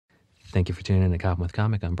Thank you for tuning in to Koppen with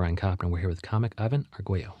Comic. I'm Brian Koppen, and we're here with comic Ivan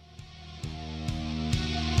Arguello.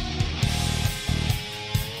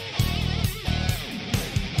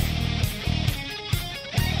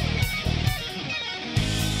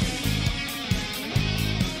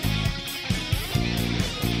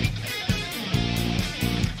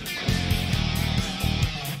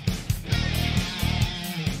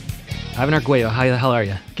 Ivan Arguello, how the hell are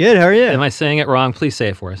you? Good, how are you? Am I saying it wrong? Please say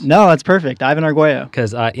it for us. No, that's perfect. Ivan Arguello.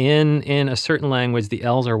 Because in a certain language, the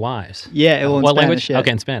L's are Y's. Yeah, well, in what Spanish, language? yeah.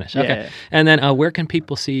 Okay, in Spanish. Yeah, Okay. yeah. And then where can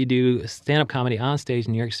people see you do stand-up comedy on stage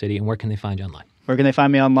in New York City, and where can they find you online? Where can they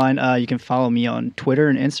find me online? You can follow me on Twitter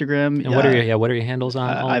and Instagram. And what are your handles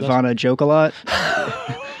on all of those? Ivana Joke a Lot.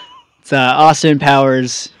 It's Austin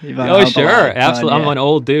Powers. Ivana Oh, Hump a sure. Lot. Absolutely. Yeah. I'm an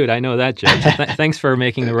old dude. I know that joke. So thanks for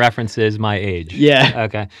making the references my age. Yeah.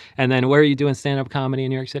 Okay. And then where are you doing stand-up comedy in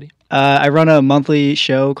New York City? I run a monthly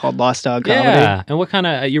show called Lost Dog Comedy. Yeah. And what kind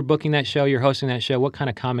of, you're booking that show, you're hosting that show. What kind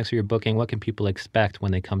of comics are you booking? What can people expect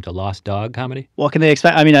when they come to Lost Dog Comedy? What can they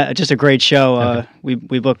expect? I mean, just a great show. Okay.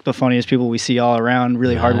 We book the funniest people we see all around,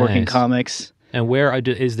 really hardworking Nice. comics. And where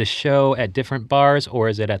is the show at different bars, or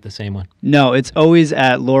is it at the same one? No, it's always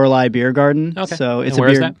at Lorelei Beer Garden. Okay. So it's And where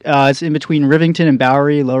is beer. It's in between Rivington and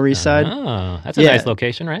Bowery, Lower East Side. Oh, that's a Yeah. nice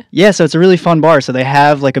location, right? Yeah, so it's a really fun bar. So they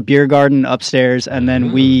have like a beer garden upstairs, and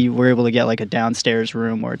then we were able to get like a downstairs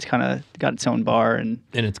room where it's kind of got its own bar. And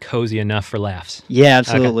And it's cozy enough for laughs. yeah,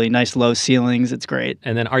 absolutely. Nice low ceilings. It's great.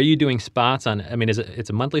 And then are you doing spots on, I mean, it's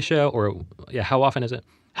a monthly show, or how often is it?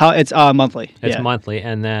 It's monthly. It's yeah. monthly.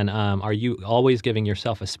 And then are you always giving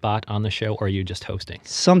yourself a spot on the show, or are you just hosting?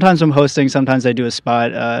 Sometimes I'm hosting, sometimes I do a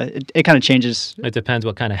spot. It kind of changes. It depends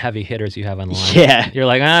what kind of heavy hitters you have on the line. Yeah. You're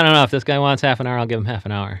like, I don't know, if this guy wants half an hour, I'll give him half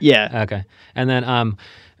an hour. Yeah. Okay. And then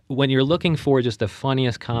when you're looking for just the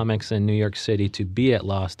funniest comics in New York City to be at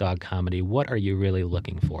Lost Dog Comedy, what are you really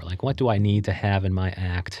looking for? Like, what do I need to have in my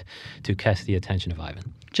act to catch the attention of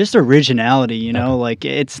Ivan? Just originality, you know, like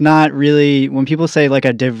it's not really, when people say like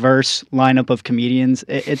a diverse lineup of comedians,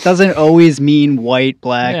 it doesn't always mean white,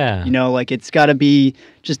 black, Yeah. you know, like it's got to be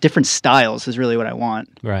just different styles is really what I want.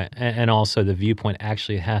 Right. And also the viewpoint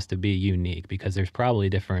actually has to be unique, because there's probably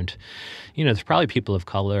different, there's probably people of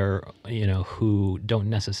color, who don't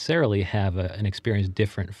necessarily have an experience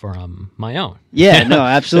different from my own. Yeah, no,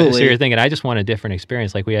 absolutely. So you're thinking, I just want a different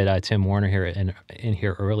experience. Like we had Tim Warner here in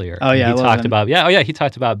here earlier. Oh, yeah, He I love talked him. about, he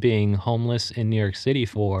talked about being homeless in New York City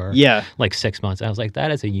for like 6 months. I was like,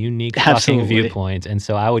 that is a unique fucking Absolutely. viewpoint. And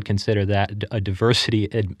so I would consider that a diversity,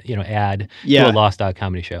 add Yeah. to a Lost Dog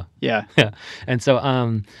Comedy show. Yeah. Yeah. And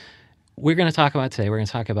so we're going to talk about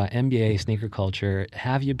NBA sneaker culture.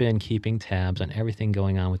 Have you been keeping tabs on everything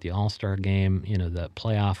going on with the All-Star game, the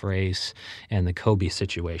playoff race, and the Kobe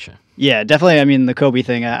situation? Yeah, definitely. I mean, the Kobe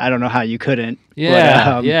thing, I don't know how you couldn't.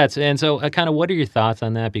 Yeah, But, yeah. And so kind of what are your thoughts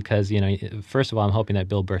on that? Because, first of all, I'm hoping that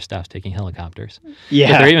Bill Burr stops taking helicopters.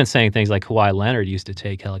 Yeah. But they're even saying things like Kawhi Leonard used to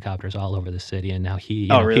take helicopters all over the city, and now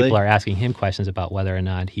Really? people are asking him questions about whether or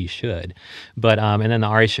not he should. But and then the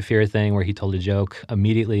Ari Shaffir thing where he told a joke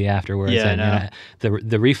immediately afterwards. Yeah, and, I know.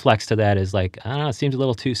 the reflex to that is like, I don't know, it seems a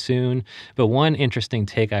little too soon. But one interesting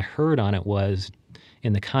take I heard on it was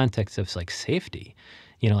in the context of like safety.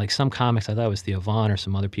 Like some comics, I thought it was Theo Vaughn or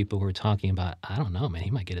some other people who were talking about, I don't know, man,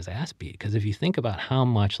 he might get his ass beat. Because if you think about how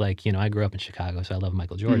much, I grew up in Chicago, so I love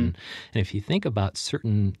Michael Jordan. And if you think about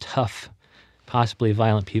certain tough, possibly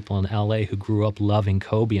violent people in L.A. who grew up loving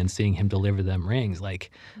Kobe and seeing him deliver them rings, I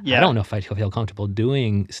don't know if I'd feel comfortable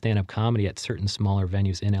doing stand-up comedy at certain smaller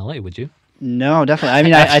venues in L.A., would you? No, definitely. I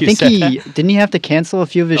mean, I think didn't he have to cancel a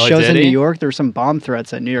few of his shows in New York? There were some bomb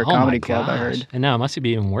threats at New York Comedy Club, I heard. And now it must be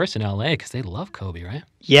even worse in L.A. because they love Kobe, right?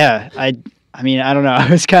 Yeah, I mean, I don't know. It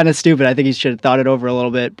was kind of stupid. I think he should have thought it over a little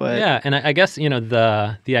bit, but Yeah, and I guess,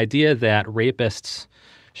 the idea that rapists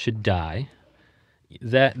should die,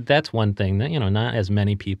 that's one thing that, not as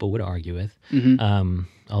many people would argue with.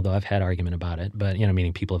 Although I've had argument about it, but,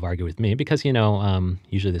 meaning people have argued with me because,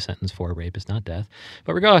 usually the sentence for rape is not death.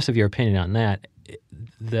 But regardless of your opinion on that,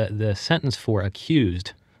 the sentence for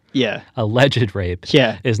accused, alleged rape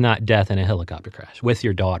is not death in a helicopter crash with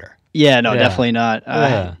your daughter. Yeah, no, definitely not.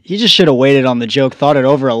 He just should have waited on the joke, thought it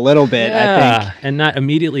over a little bit, I think. And not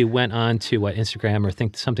immediately went on to Instagram or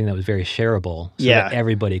think something that was very shareable so that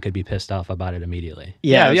everybody could be pissed off about it immediately.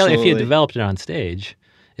 Yeah, if he absolutely. had developed it on stage,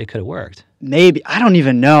 it could have worked. Maybe. I don't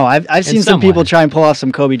even know. I've seen some people try and pull off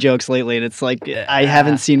some Kobe jokes lately, and it's like I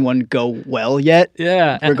haven't seen one go well yet.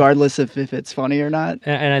 Yeah. Regardless if it's funny or not.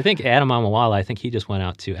 And I think Adam Amawala, he just went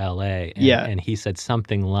out to L.A. And he said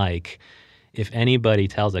something like, if anybody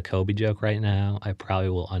tells a Kobe joke right now, I probably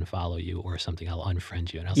will unfollow you or something. I'll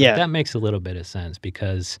unfriend you. And I was Yeah. like, that makes a little bit of sense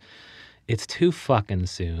because it's too fucking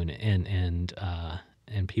soon, and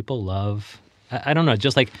people love. I don't know,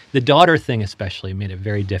 just like the daughter thing especially made it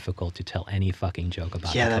very difficult to tell any fucking joke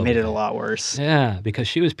about. Yeah, the that Kobe made it thing. a lot worse. Yeah, because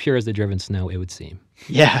she was pure as the driven snow, it would seem.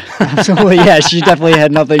 Yeah, absolutely. Yeah, she definitely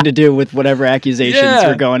had nothing to do with whatever accusations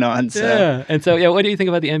were going on. So. Yeah, and so yeah, what do you think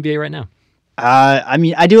about the NBA right now? I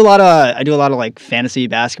mean, I do a lot of like fantasy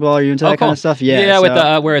basketball. Are you into that kind of stuff? Yeah, yeah, so, with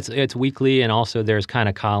the where it's weekly, and also there's kind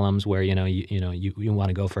of columns where you want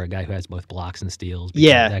to go for a guy who has both blocks and steals.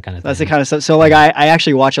 Yeah, that kind of that's thing. the kind of stuff. So like, I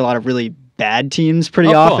actually watch a lot of really bad teams pretty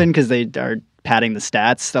Oh, cool. often because they are padding the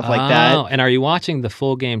stats, stuff like that. Oh, and are you watching the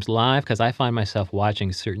full games live? Because I find myself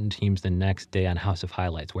watching certain teams the next day on House of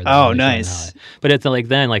Highlights. Where Oh, nice. But it's like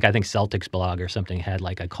then, like I think Celtics blog or something had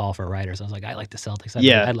like a call for writers. I was like, I like the Celtics.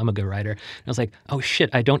 I'm a good writer. And I was like, oh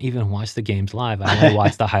shit, I don't even watch the games live. I only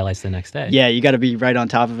watch the highlights the next day. Yeah, you got to be right on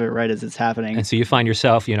top of it right as it's happening. And so you find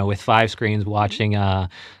yourself, with 5 screens watching. I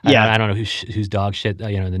don't know who's dog shit.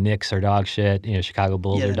 The Knicks are dog shit. Chicago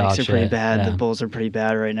Bulls are dog shit. The Knicks are pretty bad. Yeah. The Bulls are pretty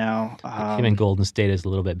bad right now. Even Golden State is a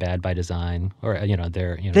little bit bad by design, or they've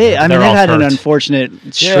had an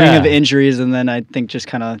unfortunate string of Yeah. injuries, and then I think just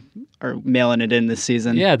kind of are mailing it in this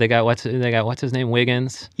season. Yeah, they got what's his name,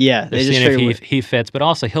 Wiggins. Yeah, They're they just seeing if he fits, but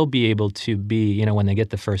also he'll be able to be, when they get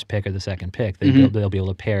the first pick or the second pick, they'll be able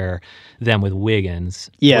to pair them with Wiggins,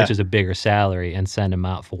 Yeah. which is a bigger salary, and send him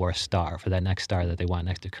out for a star, for that next star that they want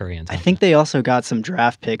next to Curry and I Thompson. think they also got some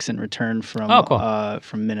draft picks in return from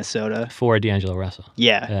from Minnesota. For D'Angelo Russell.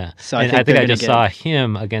 Yeah. So I think I just saw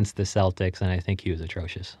him against the Celtics, and I think he was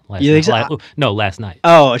atrocious. Last night.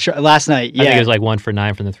 Oh, last night. Yeah. I think it was like 1 for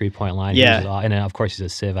 9 from the 3-point line. Yeah. And then, of course, he's a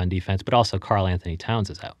sieve on defense, but also Karl Anthony Towns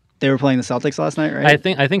is out. They were playing the Celtics last night, right?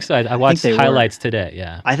 I think so. I watched highlights today,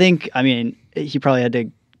 yeah. I mean, he probably had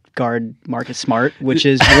to guard Marcus Smart, which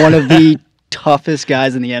is one of the toughest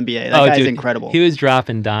guys in the NBA. That guy's incredible. He was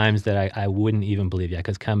dropping dimes that I wouldn't even believe yet,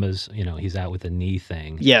 because Kemba's, he's out with a knee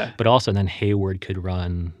thing. Yeah. But also then Hayward could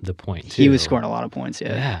run the point, too. He was scoring a lot of points,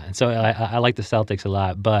 yeah. Yeah, and so I like the Celtics a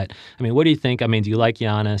lot. But, I mean, what do you think? I mean, do you like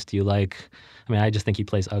Giannis? Do you like... I mean, I just think he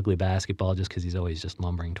plays ugly basketball just because he's always just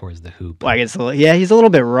lumbering towards the hoop. Well, I guess, he's a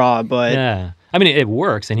little bit raw, but... Yeah. I mean, it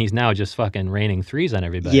works, and he's now just fucking raining threes on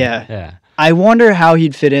everybody. Yeah. I wonder how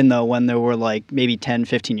he'd fit in, though, when there were, like, maybe 10,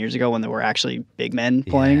 15 years ago when there were actually big men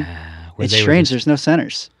playing. Yeah, it's strange. There's no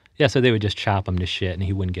centers. Yeah, so they would just chop him to shit, and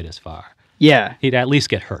he wouldn't get as far. Yeah. He'd at least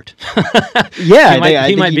get hurt. Yeah.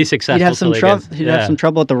 He might be successful. He'd have some trouble. He'd have some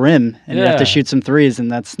trouble at the rim, and he'd have to shoot some threes, and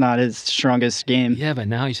that's not his strongest game. Yeah, but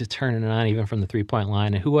now he's just turning it on even from the 3-point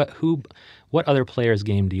line. And what other player's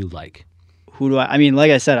game do you like? Who do I mean,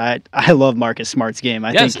 like I said, I love Marcus Smart's game.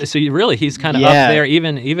 I think so he's kind of up there,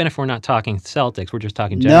 even if we're not talking Celtics, we're just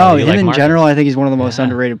talking general. No, him in general, I think he's one of the most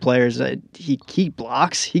underrated players. He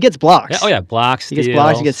blocks. He gets blocks. Blocks, steals. He gets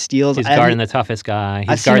blocks, he gets steals. He's guarding the toughest guy.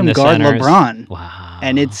 I've seen him guard LeBron. Wow.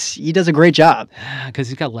 And he does a great job. Because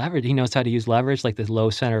he's got leverage. He knows how to use leverage, like the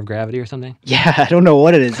low center of gravity or something. Yeah, I don't know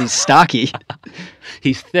what it is. He's stocky.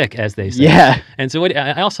 He's thick, as they say. Yeah. And so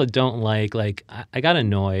I also don't like I got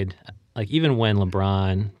annoyed. Like, even when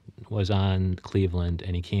LeBron was on Cleveland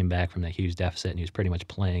and he came back from that huge deficit and he was pretty much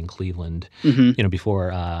playing Cleveland,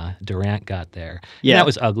 before Durant got there. Yeah. And that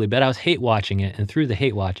was ugly, but I was hate watching it. And through the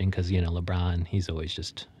hate watching, because, LeBron, he's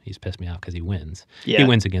always he's pissed me off because he wins. Yeah. He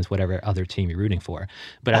wins against whatever other team you're rooting for.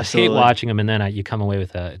 But Absolutely. I was hate watching him, and then you come away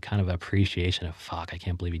with a kind of appreciation of, fuck, I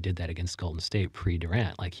can't believe he did that against Golden State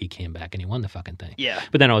pre-Durant. Like, he came back and he won the fucking thing. Yeah.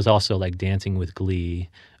 But then I was also, like, dancing with glee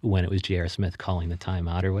when it was J.R. Smith calling the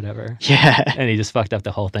timeout or whatever. Yeah. And he just fucked up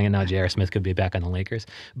the whole thing, and now J.R. Smith could be back on the Lakers.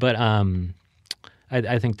 But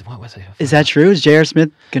I think, what was it? Is that true? Is J.R. Smith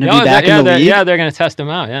going to be back in the league? Yeah, they're going to test him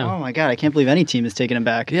out, yeah. Oh, my God. I can't believe any team is taking him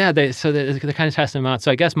back. Yeah, they're kind of testing him out. So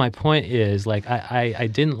I guess my point is, like, I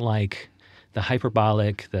didn't like the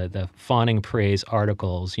hyperbolic, the fawning praise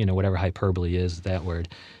articles, whatever hyperbole is, that word,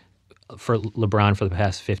 for LeBron for the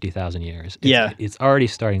past 50,000 years. It's already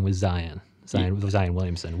starting with Zion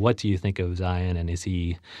Williamson. What do you think of Zion, and is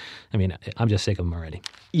he... I mean, I'm just sick of him already.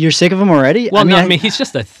 You're sick of him already? Well, he's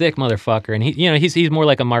just a thick motherfucker, and he's more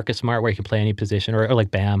like a Marcus Smart, where he can play any position, or like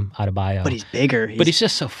Bam Adebayo. But he's bigger. But he's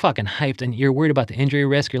just so fucking hyped, and you're worried about the injury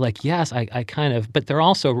risk. You're like, yes, I kind of... But they're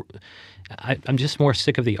also... I'm just more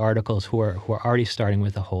sick of the articles who are already starting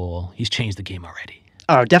with the whole, he's changed the game already.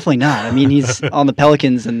 Oh, definitely not. I mean, he's on the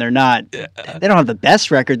Pelicans, and they don't have the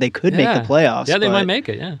best record. They could make the playoffs. Yeah, they but might make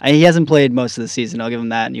it, yeah. he hasn't played most of the season. I'll give him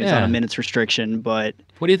that, and he was on Yeah. a minutes restriction. But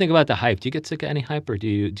What do you think about the hype? Do you get sick of any hype, or do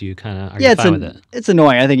you kind of, are yeah, you fine with it? it's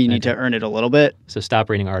annoying. I think you need to earn it a little bit. So stop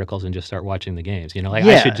reading articles and just start watching the games. You know, like I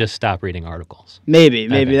Yeah. should just stop reading articles. Maybe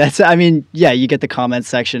Okay. that's. I mean, yeah, you get the comments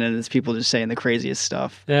section, and it's people just saying the craziest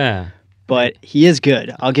stuff. Yeah. But he is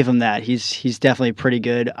good. I'll give him that. He's definitely pretty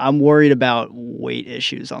good. I'm worried about weight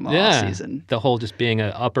issues on the off season. The whole just being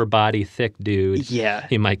an upper body thick dude. Yeah.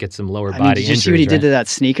 He might get some lower I body mean, did you injuries. see what he did right? to that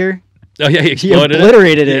sneaker? Oh yeah, he He exploded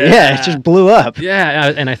obliterated it. Yeah, it just blew up.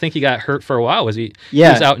 Yeah, and I think he got hurt for a while. Was he? Yeah.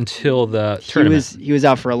 He was out until the tournament. He was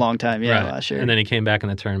out for a long time. Yeah, Right. last year. And then he came back in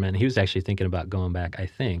the tournament. He was actually thinking about going back, I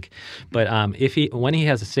think. But when he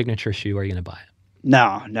has a signature shoe, are you going to buy it?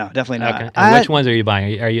 No, definitely not. Okay. And which ones are you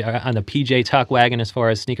buying? Are you on the PJ Tuck wagon as far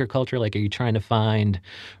as sneaker culture? Like, are you trying to find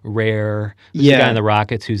rare? There's a guy in the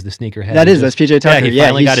Rockets who's the sneakerhead. That's PJ Tucker. Yeah, he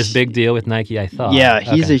finally got his big deal with Nike, I thought. Yeah,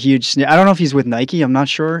 he's a huge. I don't know if he's with Nike. I'm not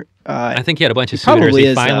sure. I think he had a bunch of probably suitors. He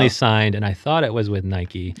is, finally signed, and I thought it was with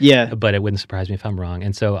Nike. Yeah. But it wouldn't surprise me if I'm wrong.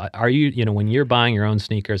 And so, are you, when you're buying your own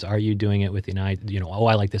sneakers, are you doing it with the oh,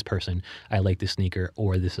 I like this person, I like this sneaker,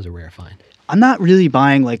 or this is a rare find? I'm not really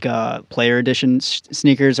buying like player edition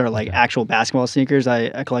sneakers or like actual basketball sneakers.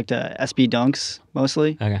 I collect SB Dunks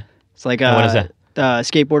mostly. Okay. It's like what is that?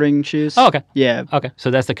 Skateboarding shoes. Oh, okay. Yeah. Okay.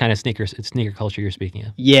 So that's the kind of sneaker culture you're speaking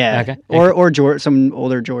of. Yeah. Okay. Or some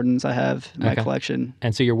older Jordans I have in my Okay. collection.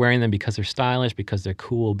 And so you're wearing them because they're stylish, because they're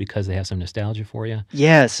cool, because they have some nostalgia for you?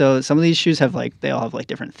 Yeah, so some of these shoes they all have like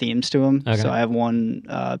different themes to them. Okay. So I have one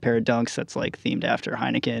pair of Dunks that's like themed after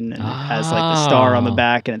Heineken, and it has like the star on the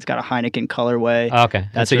back, and it's got a Heineken colorway. Okay. And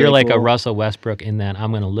That's so you're really like a cool. Russell Westbrook in that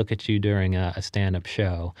I'm going to look at you during a stand-up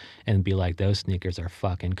show and be like, those sneakers are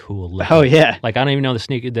fucking cool looking. Oh yeah. Like, I don't even know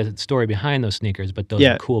the story behind those sneakers, but those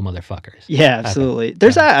are cool motherfuckers. Yeah, absolutely.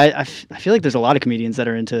 There's I feel like there's a lot of comedians that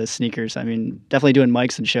are into sneakers. I mean, definitely doing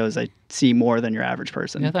mics and shows. I see more than your average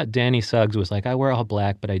person. Yeah, I thought Danny Suggs was like, I wear all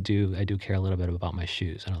black, but I do care a little bit about my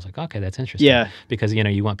shoes. And I was like, okay, that's interesting. Yeah. Because,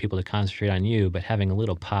 you want people to concentrate on you, but having a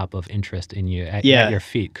little pop of interest in you at your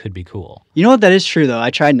feet could be cool. You know what? That is true, though. I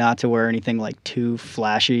try not to wear anything like too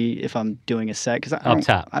flashy if I'm doing a set, because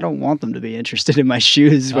I don't want them to be interested in my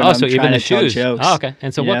shoes when I'm so trying even to the tell shoes. jokes. Oh, okay.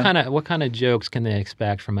 And so Yeah. what kind of jokes can they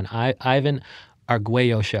expect from an Ivan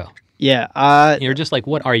Arguello show? Yeah. You're just like,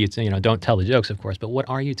 what are you? Don't tell the jokes, of course, but what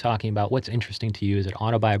are you talking about? What's interesting to you? Is it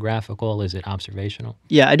autobiographical? Is it observational?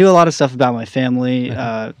 Yeah, I do a lot of stuff about my family.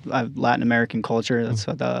 I have Latin American culture. That's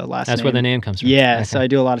what the last That's name. where the name comes from. Yeah, Okay. so I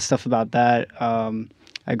do a lot of stuff about that.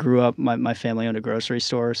 I grew up, my family owned a grocery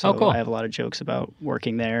store, so cool. I have a lot of jokes about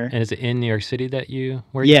working there. And is it in New York City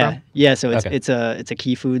where you're from? Yeah, so Okay. it's a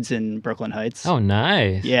Key Foods in Brooklyn Heights. Oh,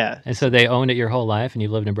 nice. Yeah. And so they owned it your whole life, and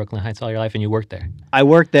you've lived in Brooklyn Heights all your life, and you worked there. I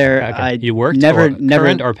worked there. Okay. You worked never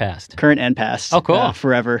current or past? current and past. Oh, cool.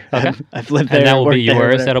 Forever. Okay. I've lived there. And that will be worked there, yours.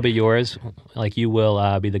 whatever. That'll be yours. Like you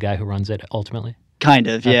will be the guy who runs it ultimately. Kind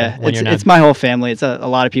of, Okay, yeah. when you're not- It's my whole family. It's a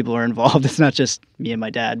lot of people are involved. It's not just me and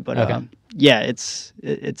my dad, but Okay. yeah, it's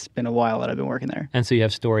been a while that I've been working there. And so you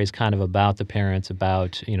have stories kind of about the parents,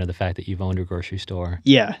 about the fact that you've owned a grocery store.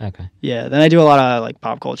 Yeah. Okay. Yeah. Then I do a lot of like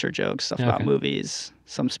pop culture jokes, stuff about Okay. movies,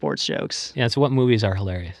 some sports jokes. Yeah. So what movies are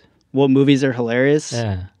hilarious? What movies are hilarious?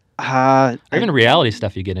 Yeah. Uh, Or even reality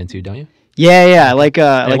stuff you get into, don't you? yeah. I like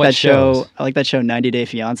And what that show. shows? I like that show 90 Day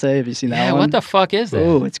Fiance. Have you seen that Yeah. one? What the fuck is that?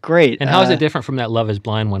 Oh, it's great. And how is it different from that Love Is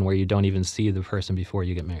Blind one where you don't even see the person before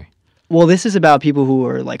you get married? Well, this is about people who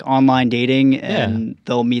are like online dating, and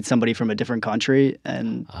they'll meet somebody from a different country,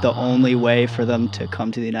 and the only way for them to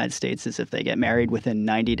come to the United States is if they get married within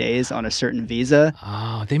 90 days on a certain visa.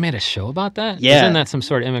 Oh, they made a show about that? Yeah. Isn't that some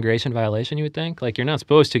sort of immigration violation, you would think? Like, you're not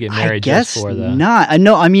supposed to get I married guess just for the... not. I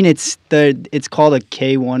know. I mean, it's called a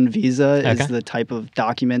K-1 visa. Okay. Is the type of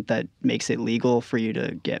document that makes it legal for you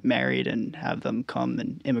to get married and have them come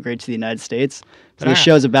and immigrate to the United States. So the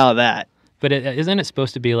show's about that. But isn't it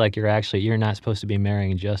supposed to be like you're not supposed to be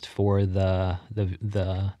marrying just for the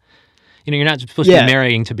you're not supposed to be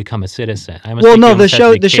marrying to become a citizen. Well, no, the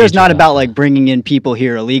show's not about like bringing in people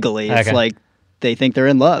here illegally. It's Okay. like they think they're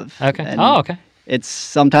in love. Okay. And Okay. It's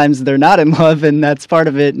sometimes they're not in love, and that's part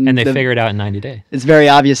of it. And they figure it out in 90 days. It's very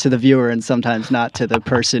obvious to the viewer, and sometimes not to the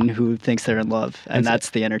person who thinks they're in love, and that's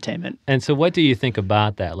the entertainment. And so what do you think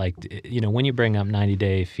about that? Like, when you bring up 90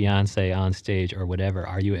 Day Fiance on stage or whatever,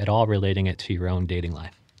 are you at all relating it to your own dating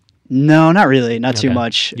life? No, not really. Not too Okay.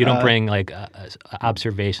 much. You don't bring like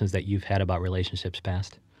observations that you've had about relationships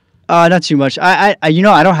past? Not too much. I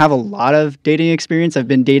don't have a lot of dating experience. I've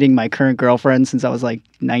been dating my current girlfriend since I was like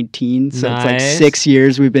 19. So it's like Nice. 6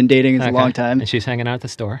 years we've been dating. It's a long Okay. time. And she's hanging out at the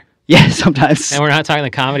store. Yeah, sometimes. And we're not talking the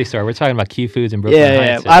Comedy Store. We're talking about Key Foods in Brooklyn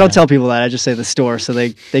Yeah. Heights. I don't tell people that. I just say the store so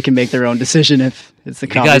they can make their own decision if it's the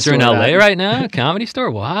You Comedy guys are in Store or LA not. right now? Comedy Store?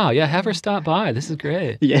 Wow. Yeah, have her stop by. This is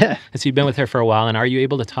great. Yeah. And so you've been with her for a while, and are you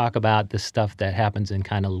able to talk about the stuff that happens in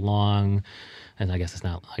kind of long, and I guess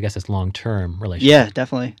it's long-term relationships? Yeah,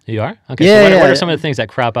 definitely. You are? Okay. Yeah, So what yeah. are some of the things that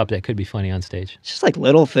crop up that could be funny on stage? It's just like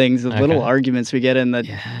little things, the little Okay. arguments we get in that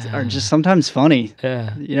Yeah. are just sometimes funny.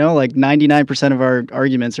 Yeah. You know, like 99% of our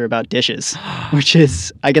arguments are about dishes, which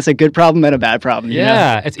is, I guess, a good problem and a bad problem. You know?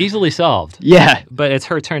 Yeah, it's easily solved, Yeah. but it's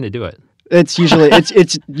her turn to do it. It's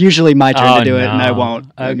usually my turn Oh, to do it, and I no. won't.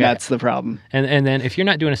 Okay. And that's the problem. And then if you're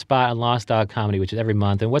not doing a spot on Lost Dog Comedy, which is every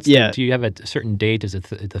month, and Yeah. do you have a certain date? Is it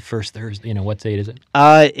the first Thursday? You know, what date is it?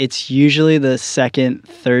 It's usually the second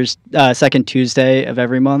Tuesday of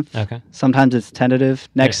every month. Okay. Sometimes it's tentative.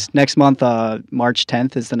 Next month, March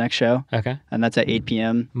 10th is the next show, Okay. and that's at 8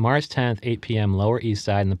 p.m. March 10th, 8 p.m., Lower East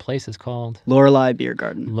Side, and the place is called Lorelei Beer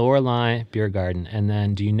Garden. Lorelei Beer Garden. And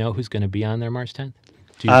then do you know who's going to be on there March 10th?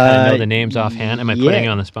 Do you kind of know the names offhand? Am I putting yeah. you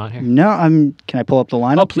on the spot here? No, Can I pull up the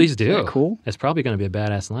lineup? Oh, please do. Is that cool. It's probably going to be a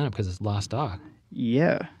badass lineup because it's Lost Dog.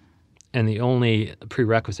 Yeah. And the only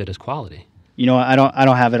prerequisite is quality. You know, I don't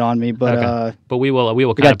have it on me, but Okay. But we will we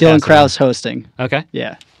kind got of Dylan pass it on. Krause hosting. Okay.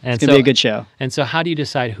 Yeah, And it's gonna be a good show. And so how do you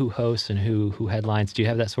decide who hosts and who headlines? Do you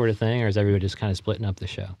have that sort of thing, or is everybody just kind of splitting up the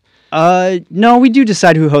show? No, we do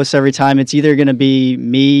decide who hosts every time. It's either gonna be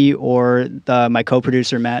me or my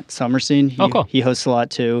co-producer Matt Summerstein. Oh, cool. He hosts a lot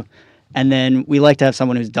too. And then we like to have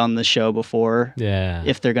someone who's done the show before, Yeah.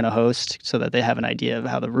 if they're gonna host, so that they have an idea of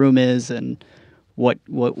how the room is and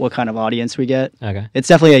what kind of audience we get. Okay. It's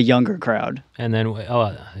definitely a younger crowd. And then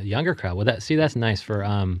a younger crowd. Well, that's nice for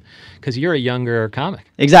because you're a younger comic.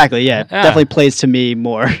 Exactly. Yeah, definitely plays to me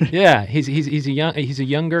more. Yeah, he's a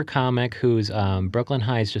younger comic who's Brooklyn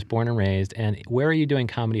Heights, just born and raised. And where are you doing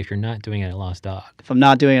comedy if you're not doing it at Lost Dog? If I'm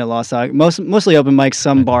not doing it at Lost Dog, mostly open mics,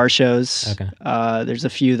 some bar shows. Okay. There's a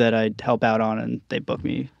few that I help out on, and they book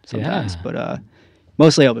me sometimes. Yeah. But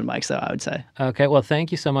mostly open mics, though, I would say. Okay, well, thank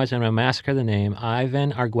you so much. I'm going to massacre the name,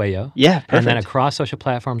 Ivan Arguello. Yeah, perfect. And then across social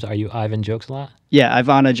platforms, are you Ivan Jokes a Lot? Yeah,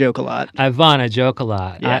 Ivana joke a lot. Ivana Joke a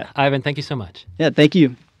Lot. Yeah. Ivan, thank you so much. Yeah, thank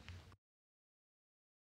you.